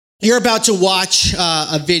You're about to watch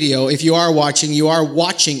a video. If you are watching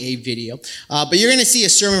a video. But you're going to see a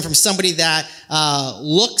sermon from somebody that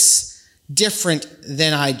looks different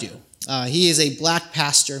than I do. He is a black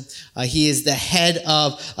pastor. He is the head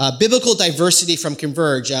of Biblical Diversity from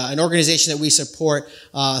Converge, an organization that we support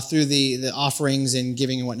through the offerings and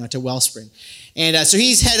giving and whatnot to Wellspring. And so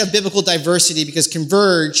he's head of Biblical Diversity because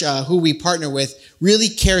Converge, who we partner with, really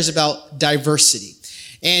cares about diversity.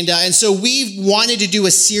 And so we've wanted to do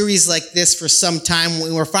a series like this for some time,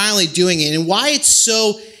 and we're finally doing it. And why it's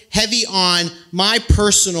so heavy on my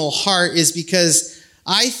personal heart is because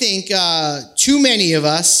I think too many of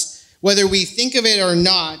us, whether we think of it or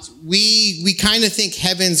not, we kind of think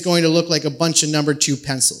heaven's going to look like a bunch of number 2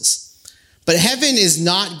 pencils. But heaven is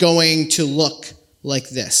not going to look like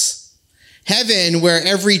this. Heaven, where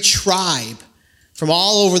every tribe from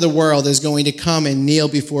all over the world is going to come and kneel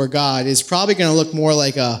before God, is probably going to look more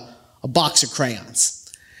like a box of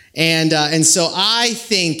crayons. And so I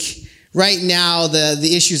think right now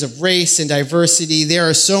the issues of race and diversity, there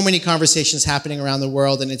are so many conversations happening around the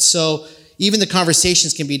world, and even the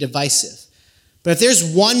conversations can be divisive. But if there's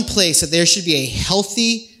one place that there should be a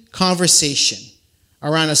healthy conversation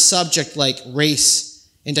around a subject like race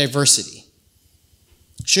and diversity,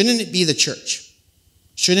 shouldn't it be the church?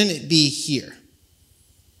 Shouldn't it be here?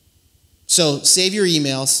 So save your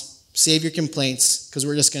emails, save your complaints, because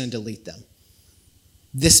we're just going to delete them.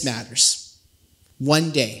 This matters.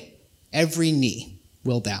 One day, every knee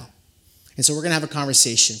will bow. And so we're going to have a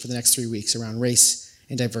conversation for the next 3 weeks around race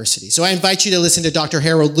and diversity. So I invite you to listen to Dr.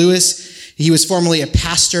 Harold Lewis. He was formerly a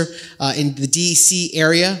pastor in the D.C.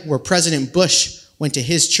 area where President Bush went to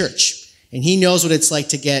his church. And he knows what it's like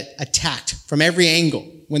to get attacked from every angle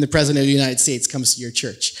when the President of the United States comes to your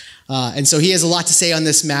church. And so he has a lot to say on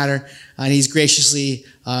this matter, and he's graciously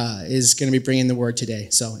is going to be bringing the word today.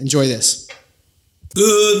 So enjoy this.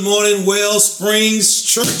 Good morning, Wellsprings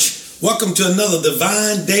Church. Welcome to another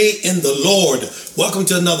divine day in the Lord. Welcome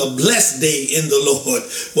to another blessed day in the Lord.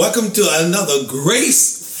 Welcome to another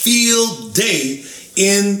grace-filled day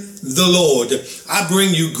in the Lord. I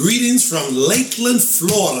bring you greetings from Lakeland,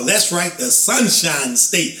 Florida. That's right, the Sunshine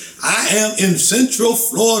State. I am in Central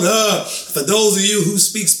Florida. For those of you who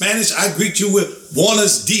speak Spanish, I greet you with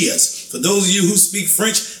buenos dias. For those of you who speak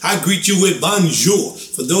French, I greet you with bonjour.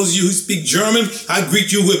 For those of you who speak German, I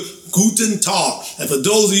greet you with guten tag. And for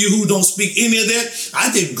those of you who don't speak any of that,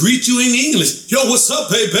 I just greet you in English. Yo, what's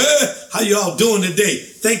up, baby? How y'all doing today?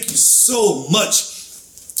 Thank you so much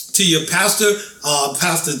to your pastor,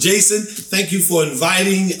 Pastor Jason. Thank you for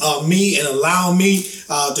inviting me and allowing me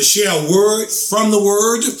to share a word from the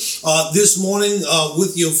word this morning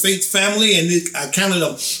with your faith family. And I count it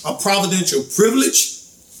a providential privilege,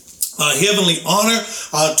 a heavenly honor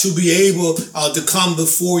to be able to come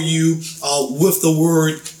before you with the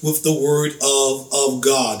word of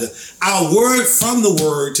God. Our word from the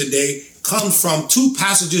word today comes from 2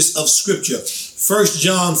 passages of scripture, 1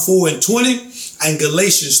 John 4:20 and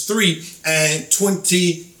Galatians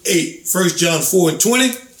 3:28. 1 John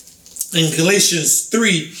 4:20 and Galatians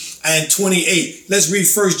 3:28. Let's read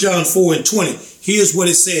 1 John 4:20. Here's what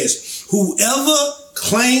it says. Whoever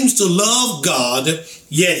claims to love God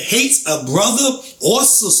yet hates a brother or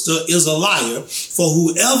sister is a liar. For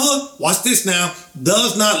whoever, watch this now,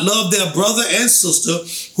 does not love their brother and sister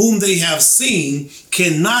whom they have seen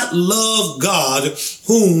cannot love God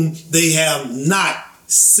whom they have not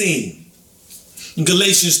seen. In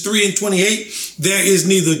Galatians 3:28, there is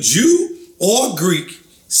neither Jew or Greek,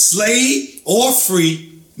 slave or free,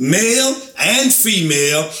 male and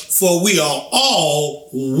female, for we are all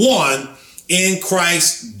one in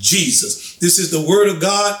Christ Jesus. This is the word of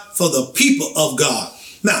God for the people of God.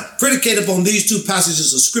 Now, predicated upon these 2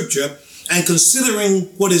 passages of scripture and considering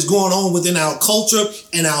what is going on within our culture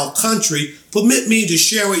and our country, permit me to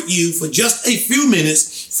share with you for just a few minutes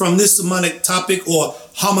from this sermonic topic or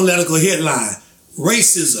homiletical headline: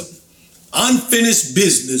 racism, unfinished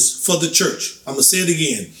business for the church. I'm going to say it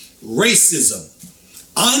again. Racism,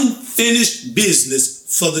 unfinished business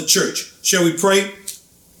for the church. Shall we pray?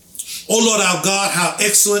 Oh Lord our God, how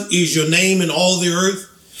excellent is your name in all the earth.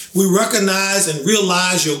 We recognize and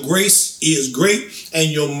realize your grace is great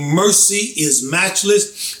and your mercy is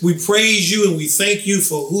matchless. We praise you and we thank you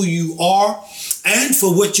for who you are and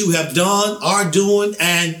for what you have done, are doing,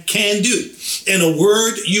 and can do. In a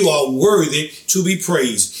word, you are worthy to be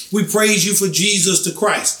praised. We praise you for Jesus the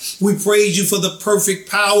Christ. We praise you for the perfect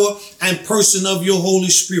power and person of your Holy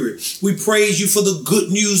Spirit. We praise you for the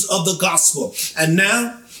good news of the gospel. And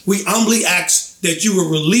now we humbly ask that you will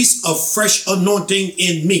release a fresh anointing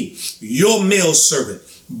in me, your male servant.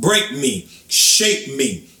 Break me, shape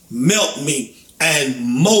me, melt me, and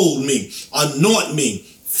mold me, anoint me,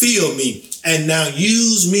 fill me, and now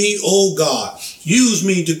use me, oh God. Use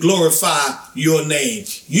me to glorify your name.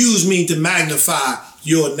 Use me to magnify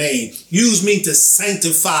your name. Use me to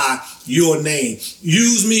sanctify your name.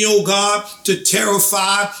 Use me, oh God, to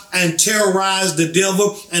terrify and terrorize the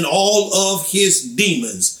devil and all of his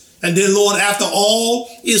demons. And then, Lord, after all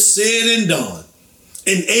is said and done,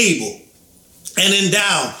 enable and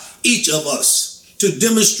endow each of us to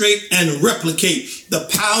demonstrate and replicate the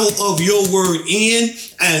power of your word in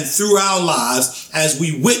and through our lives as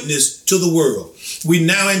we witness to the world. We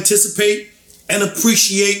now anticipate and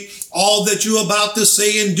appreciate all that you're about to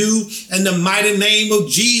say and do in the mighty name of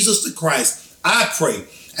Jesus the Christ. I pray,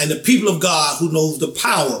 and the people of God who knows the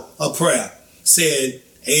power of prayer said,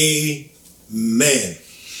 amen.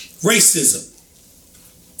 Racism,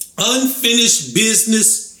 unfinished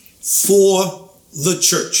business for the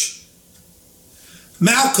church.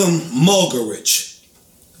 Malcolm Muggeridge,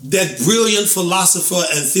 that brilliant philosopher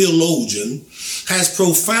and theologian, has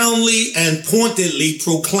profoundly and pointedly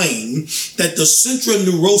proclaimed that the central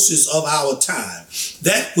neurosis of our time,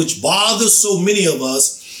 that which bothers so many of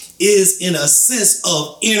us, is in a sense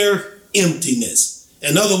of inner emptiness.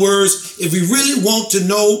 In other words, if we really want to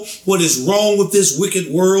know what is wrong with this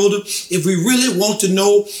wicked world, if we really want to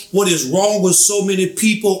know what is wrong with so many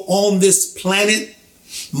people on this planet,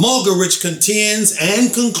 Muggeridge contends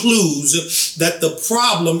and concludes that the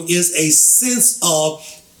problem is a sense of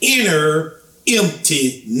inner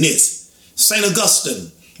emptiness. St.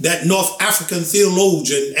 Augustine, that North African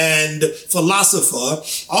theologian and philosopher,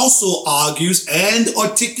 also argues and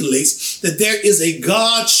articulates that there is a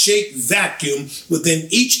God-shaped vacuum within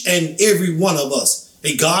each and every one of us.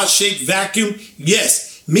 A God-shaped vacuum?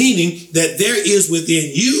 Yes, meaning that there is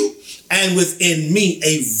within you and within me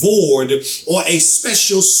a void or a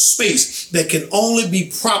special space that can only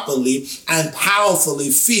be properly and powerfully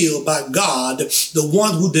filled by God, the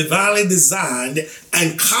one who divinely designed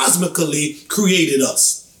and cosmically created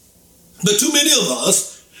us. But too many of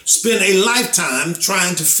us spend a lifetime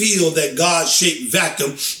trying to fill that God-shaped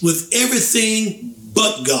vacuum with everything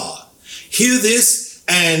but God. Hear this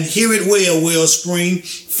and hear it well, Wellspring.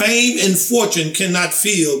 Fame and fortune cannot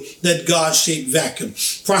fill that God-shaped vacuum.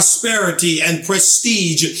 Prosperity and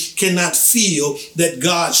prestige cannot fill that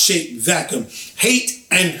God-shaped vacuum. Hate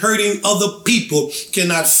and hurting other people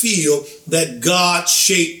cannot fill that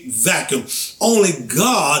God-shaped vacuum. Only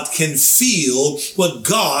God can fill what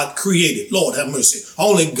God created. Lord have mercy.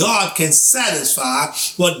 Only God can satisfy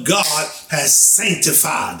what God has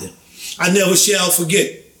sanctified. I never shall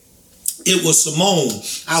forget. It was Simone,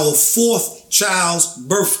 our fourth child's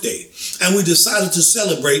birthday, and we decided to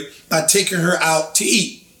celebrate by taking her out to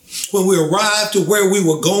eat. When we arrived to where we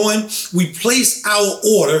were going, we placed our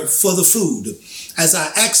order for the food. As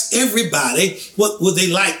I asked everybody what would they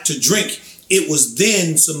like to drink, it was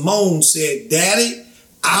then Simone said, "Daddy,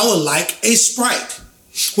 I would like a Sprite."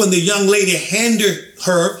 When the young lady handed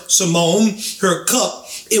her, Simone, her cup,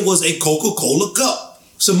 it was a Coca-Cola cup.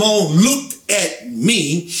 Simone looked at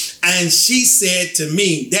me and she said to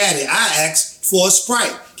me, "Daddy, I asked for a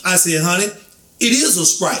Sprite." I said, "Honey, it is a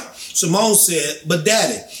Sprite." Simone said, "But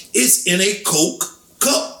Daddy, it's in a Coke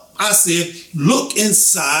cup." I said, "Look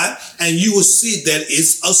inside and you will see that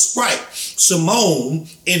it's a Sprite." Simone,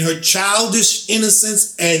 in her childish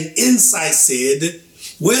innocence and insight, said,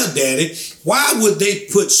 "Well, Daddy, why would they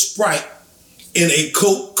put Sprite in a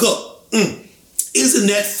Coke cup? Isn't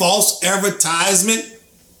that false advertisement?"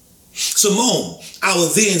 Simone, our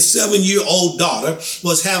then 7-year-old daughter,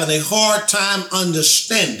 was having a hard time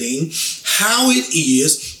understanding how it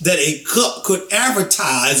is that a cup could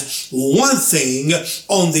advertise one thing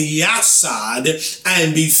on the outside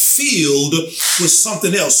and be filled with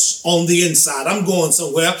something else on the inside. I'm going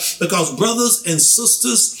somewhere because, brothers and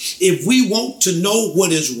sisters, if we want to know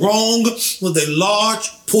what is wrong with a large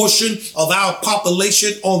portion of our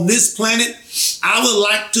population on this planet, I would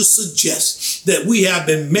like to suggest that we have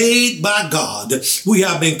been made by God. We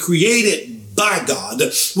have been created by God.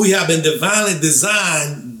 We have been divinely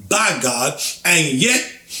designed by God. And yet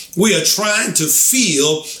we are trying to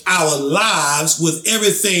fill our lives with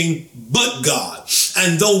everything but God.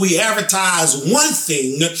 And though we advertise one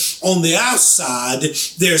thing on the outside,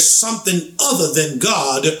 there's something other than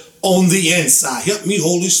God on the inside. Help me,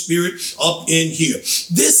 Holy Spirit, up in here.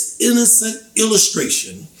 This innocent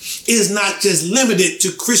illustration is not just limited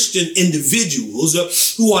to Christian individuals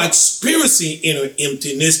who are experiencing inner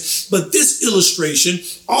emptiness, but this illustration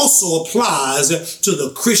also applies to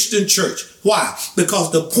the Christian church. Why?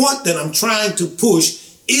 Because the point that I'm trying to push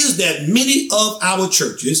is that many of our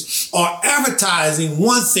churches are advertising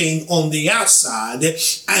one thing on the outside,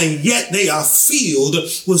 and yet they are filled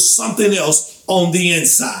with something else on the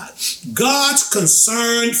inside. God's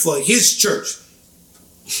concern for his church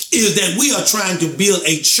is that we are trying to build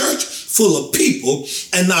a church full of people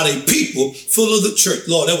and not a people full of the church.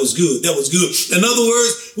 Lord, that was good. That was good. In other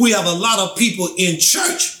words, we have a lot of people in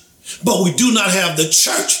church, but we do not have the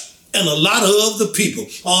church and a lot of the people.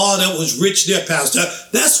 Oh, that was rich there, Pastor.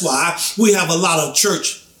 That's why we have a lot of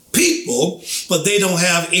church people, but they don't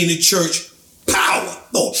have any church power.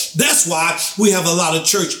 Oh, that's why we have a lot of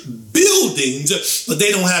church buildings, but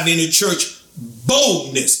they don't have any church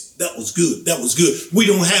boldness. That was good. That was good. We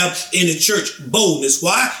don't have any church boldness.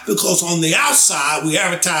 Why? Because on the outside, we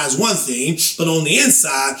advertise one thing, but on the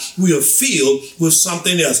inside, we are filled with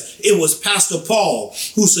something else. It was Pastor Paul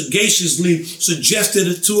who sagaciously suggested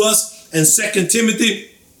it to us in 2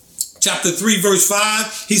 Timothy chapter 3, verse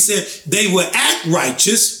 5. He said, they will act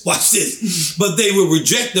righteous, watch this, but they will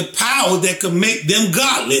reject the power that could make them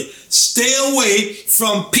godly. Stay away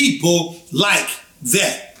from people like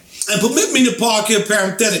that. And permit me to park here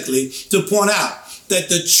parenthetically to point out that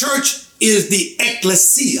the church is the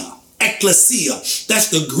ecclesia. Ecclesia. That's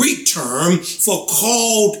the Greek term for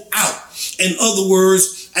called out. In other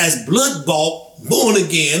words, as blood-bought, born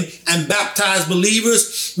again, and baptized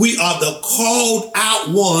believers, we are the called out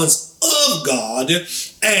ones of God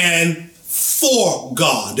and for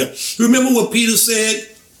God. Remember what Peter said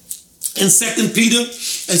in 2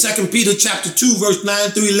 Peter chapter 2, verse 9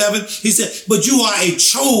 through 11, he said, but you are a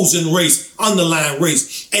chosen race, underline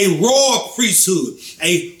race, a royal priesthood,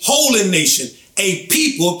 a holy nation, a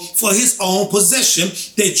people for his own possession,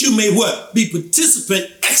 that you may what? Be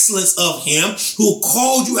participant excellence of him who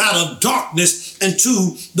called you out of darkness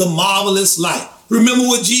into the marvelous light. Remember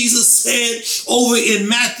what Jesus said over in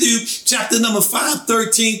Matthew chapter number 5,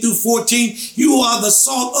 13 through 14, you are the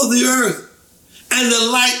salt of the earth and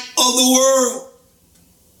the light of the world.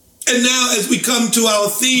 And now as we come to our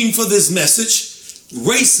theme for this message,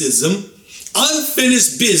 racism,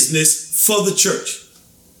 unfinished business for the church.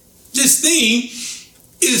 This theme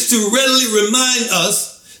is to readily remind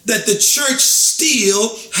us that the church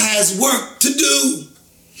still has work to do.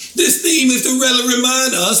 This theme is to readily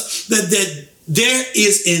remind us that there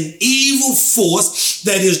is an evil force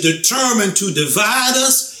that is determined to divide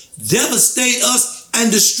us, devastate us,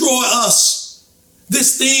 and destroy us.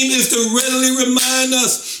 This theme is to readily remind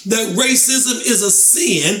us that racism is a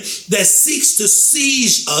sin that seeks to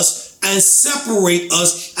seize us and separate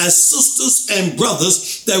us as sisters and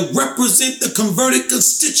brothers that represent the converted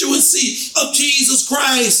constituency of Jesus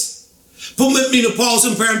Christ. Permit me to pause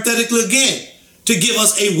and parenthetically again to give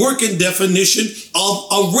us a working definition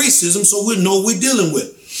of racism so we know what we're dealing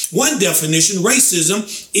with. One definition, racism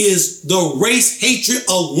is the race hatred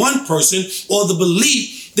of one person or the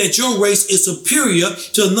belief that your race is superior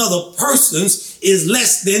to another person's is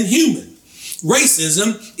less than human.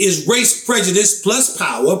 Racism is race prejudice plus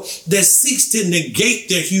power that seeks to negate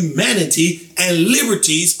the humanity and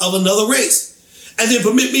liberties of another race. And then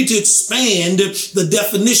permit me to expand the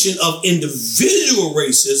definition of individual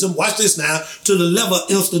racism, watch this now, to the level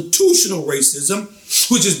of institutional racism,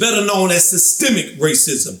 which is better known as systemic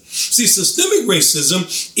racism. See, systemic racism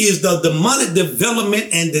is the demonic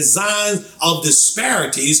development and design of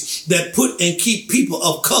disparities that put and keep people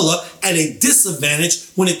of color at a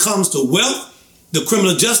disadvantage when it comes to wealth, the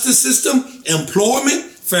criminal justice system, employment,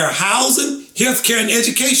 fair housing, healthcare, and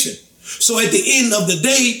education. So at the end of the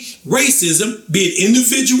day, racism, be it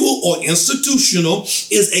individual or institutional,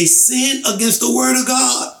 is a sin against the word of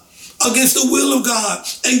God, against the will of God,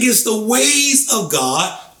 against the ways of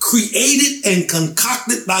God, created and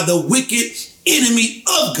concocted by the wicked enemy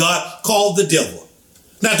of God called the devil.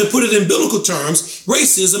 Now, to put it in biblical terms,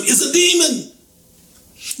 racism is a demon.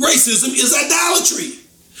 Racism is idolatry.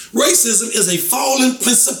 Racism is a fallen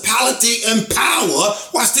principality and power,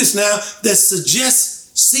 watch this now, that suggests,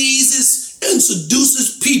 seizes, and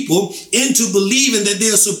seduces people into believing that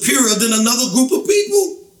they are superior than another group of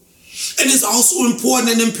people. And it's also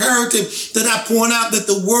important and imperative that I point out that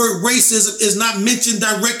the word racism is not mentioned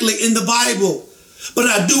directly in the Bible. But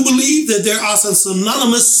I do believe that there are some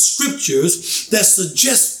synonymous scriptures that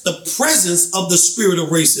suggest the presence of the spirit of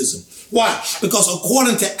racism. Why? Because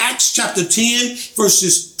according to Acts chapter 10,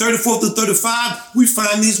 verses 34 to 35, we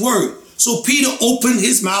find these words. So Peter opened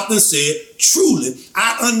his mouth and said, truly,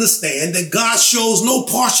 I understand that God shows no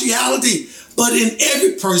partiality, but in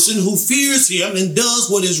every person who fears him and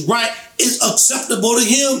does what is right is acceptable to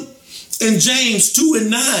him. In James 2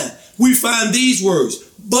 and 9, we find these words.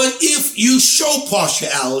 But if you show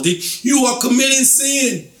partiality, you are committing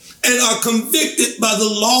sin. and are convicted by the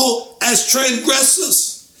law as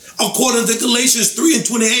transgressors. According to Galatians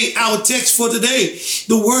 3:28, our text for today,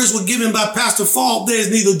 the words were given by Pastor Falk. There is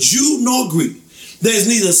neither Jew nor Greek. There is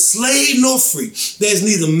neither slave nor free. There is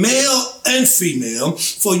neither male and female,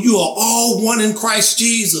 for you are all one in Christ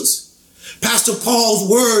Jesus. Pastor Paul's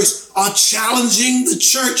words are challenging the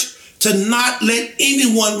church to not let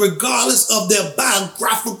anyone, regardless of their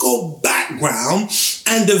biographical background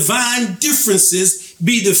and divine differences,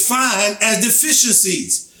 be defined as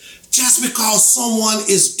deficiencies. Just because someone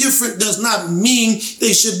is different does not mean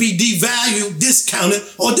they should be devalued, discounted,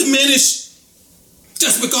 or diminished.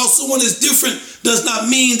 Just because someone is different does not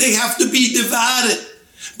mean they have to be divided.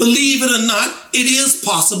 Believe it or not, it is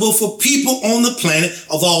possible for people on the planet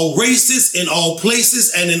of all races, in all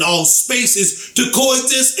places, and in all spaces to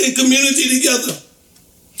coexist in community together.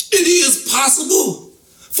 It is possible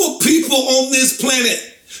for people on this planet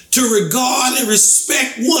to regard and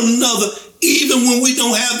respect one another even when we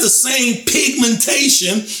don't have the same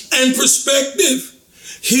pigmentation and perspective.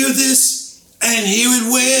 Hear this and hear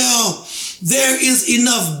it well. There is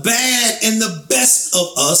enough bad in the best of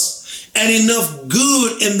us and enough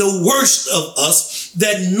good in the worst of us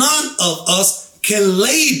that none of us can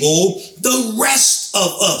label the rest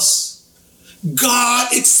of us.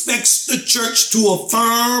 God expects the church to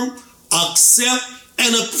affirm, accept,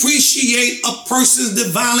 and appreciate a person's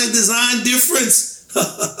divinely designed difference.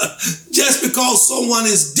 Just because someone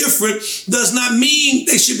is different does not mean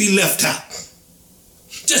they should be left out.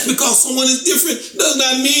 Just because someone is different does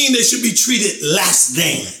not mean they should be treated less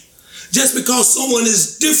than. Just because someone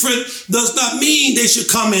is different does not mean they should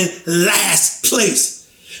come in last place.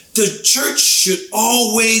 The church should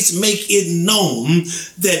always make it known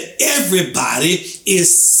that everybody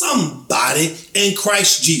is somebody in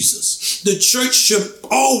Christ Jesus. The church should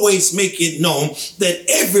always make it known that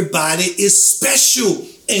everybody is special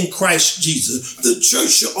in Christ Jesus. The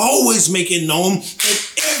church should always make it known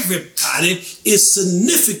that everybody is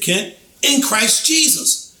significant in Christ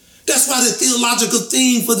Jesus. That's why the theological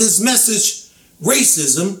theme for this message,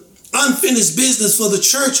 racism, unfinished business for the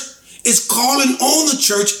church, is calling on the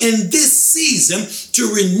church in this season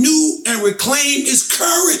to renew and reclaim its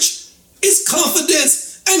courage, its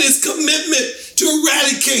confidence, and its commitment to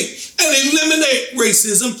eradicate and eliminate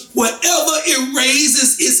racism wherever it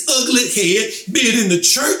raises its ugly head, be it in the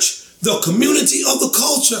church, the community, or the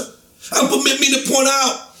culture. And permit me to point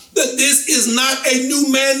out that this is not a new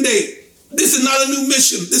mandate. This is not a new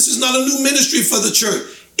mission. This is not a new ministry for the church.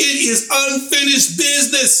 It is unfinished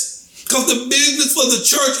business. Because the business for the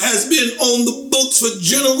church has been on the books for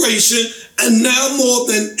generation, and now more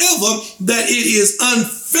than ever that it is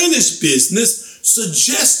unfinished business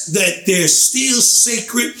suggests that there's still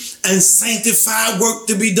sacred and sanctified work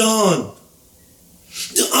to be done.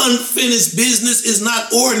 The unfinished business is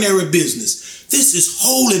not ordinary business. This is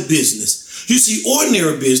holy business. You see,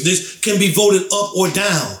 ordinary business can be voted up or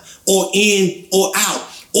down, or in or out.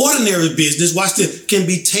 Ordinary business, watch this, can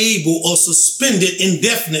be tabled or suspended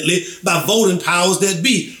indefinitely by voting powers that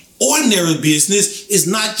be. Ordinary business is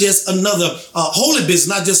not just another, holy business,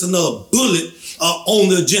 not just another bullet on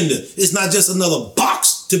the agenda. It's not just another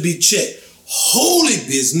box to be checked. Holy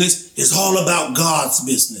business is all about God's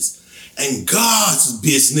business. And God's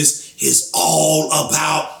business is all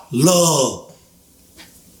about love.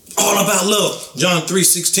 All about love. John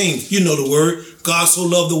 3:16, you know the word. God so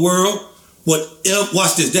loved the world.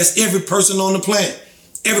 Watch this. That's every person on the planet.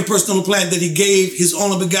 Every person on the planet that he gave his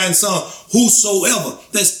only begotten son, whosoever,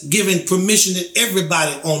 that's giving permission that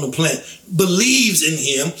everybody on the planet believes in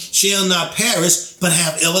him shall not perish, but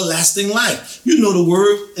have everlasting life. You know the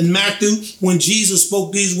word in Matthew when Jesus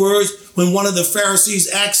spoke these words, when one of the Pharisees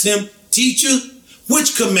asked him, "Teacher,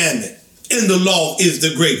 which commandment in the law is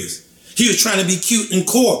the greatest?" He was trying to be cute and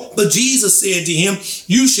coy, but Jesus said to him,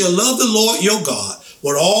 "You shall love the Lord your God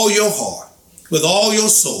with all your heart, with all your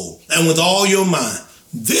soul, and with all your mind.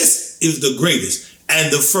 This is the greatest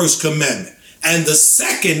and the first commandment. And the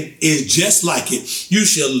second is just like it. You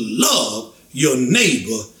shall love your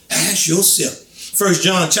neighbor as yourself." 1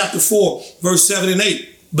 John chapter 4, verse 7 and 8.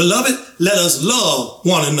 Beloved, let us love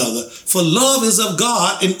one another, for love is of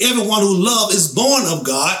God, and everyone who loves is born of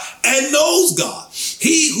God and knows God.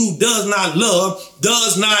 He who does not love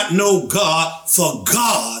does not know God, for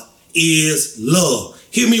God is love.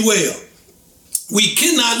 Hear me well. We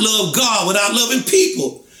cannot love God without loving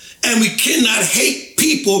people, and we cannot hate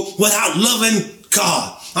people without loving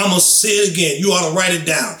God. I'm going to say it again. You ought to write it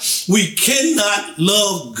down. We cannot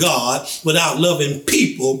love God without loving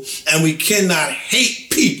people, and we cannot hate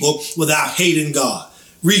people without hating God.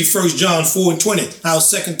 Read 1 John 4:20, our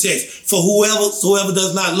second text. For whoever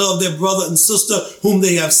does not love their brother and sister whom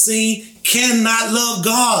they have seen cannot love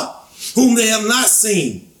God, whom they have not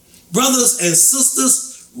seen. Brothers and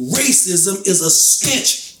sisters, racism is a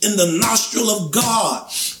stench in the nostril of God.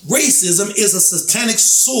 Racism is a satanic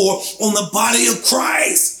sore on the body of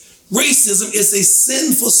Christ. Racism is a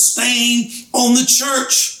sinful stain on the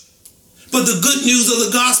church. But the good news of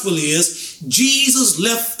the gospel is Jesus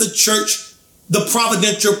left the church the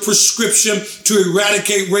providential prescription to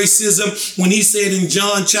eradicate racism when he said in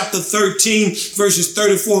John chapter 13, verses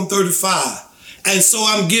 34 and 35, and so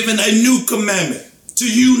I'm giving a new commandment to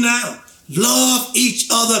you now. Love each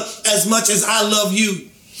other as much as I love you.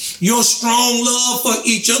 Your strong love for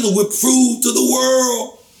each other will prove to the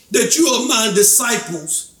world that you are my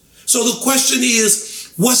disciples. So the question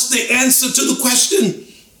is, what's the answer to the question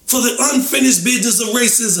for the unfinished business of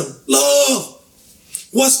racism? Love.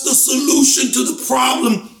 What's the solution to the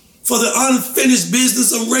problem for the unfinished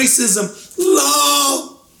business of racism?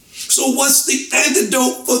 Love. So what's the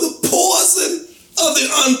antidote for the poison of the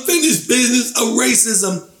unfinished business of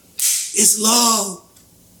racism? It's love.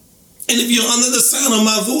 And if you're under the sound of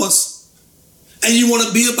my voice and you want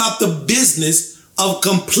to be about the business of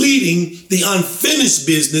completing the unfinished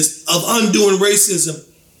business of undoing racism,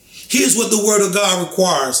 here's what the word of God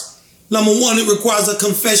requires. Number one, it requires a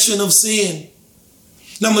confession of sin.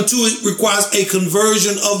 Number two, it requires a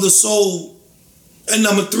conversion of the soul. And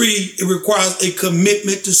number three, it requires a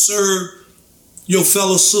commitment to serve your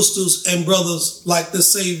fellow sisters and brothers like the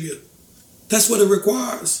Savior. That's what it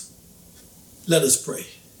requires. Let us pray.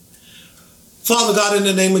 Father God, in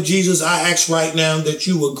the name of Jesus, I ask right now that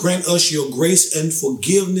you will grant us your grace and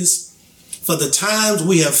forgiveness for the times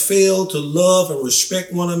we have failed to love and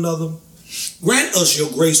respect one another. Grant us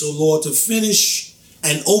your grace, O Lord, to finish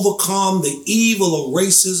and overcome the evil of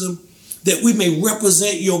racism, that we may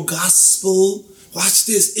represent your gospel. Watch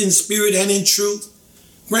this, in spirit and in truth.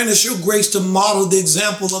 Grant us your grace to model the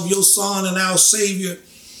example of your Son and our Savior,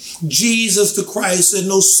 Jesus the Christ, that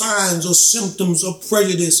no signs or symptoms of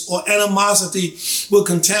prejudice or animosity will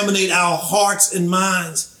contaminate our hearts and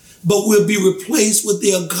minds, but will be replaced with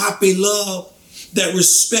the agape love that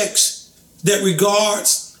respects, that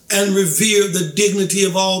regards, and revere the dignity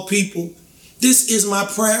of all people. This is my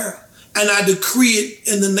prayer, and I decree it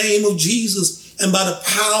in the name of Jesus and by the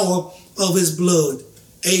power of his blood.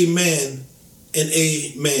 Amen and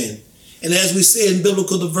amen. And as we say in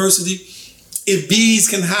biblical diversity, if bees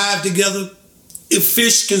can hive together, if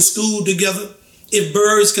fish can school together, if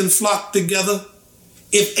birds can flock together,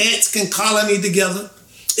 if ants can colony together,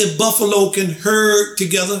 if buffalo can herd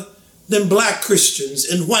together, then black Christians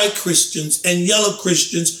and white Christians and yellow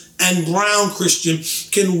Christians and brown Christians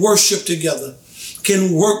can worship together,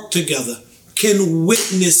 can work together, can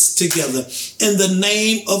witness together. In the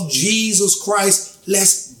name of Jesus Christ,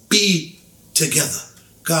 let's be together.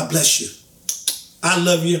 God bless you. I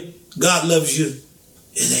love you. God loves you.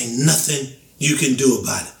 It ain't nothing you can do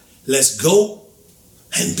about it. Let's go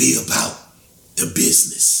and be about the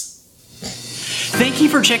business. Thank you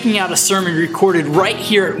for checking out a sermon recorded right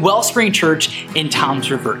here at Wellspring Church in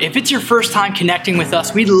Toms River. If it's your first time connecting with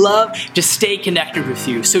us, we'd love to stay connected with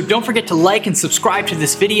you. So don't forget to like and subscribe to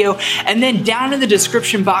this video. And then down in the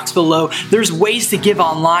description box below, there's ways to give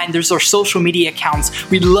online. There's our social media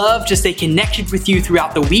accounts. We'd love to stay connected with you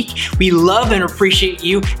throughout the week. We love and appreciate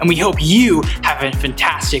you, and we hope you have a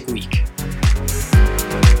fantastic week.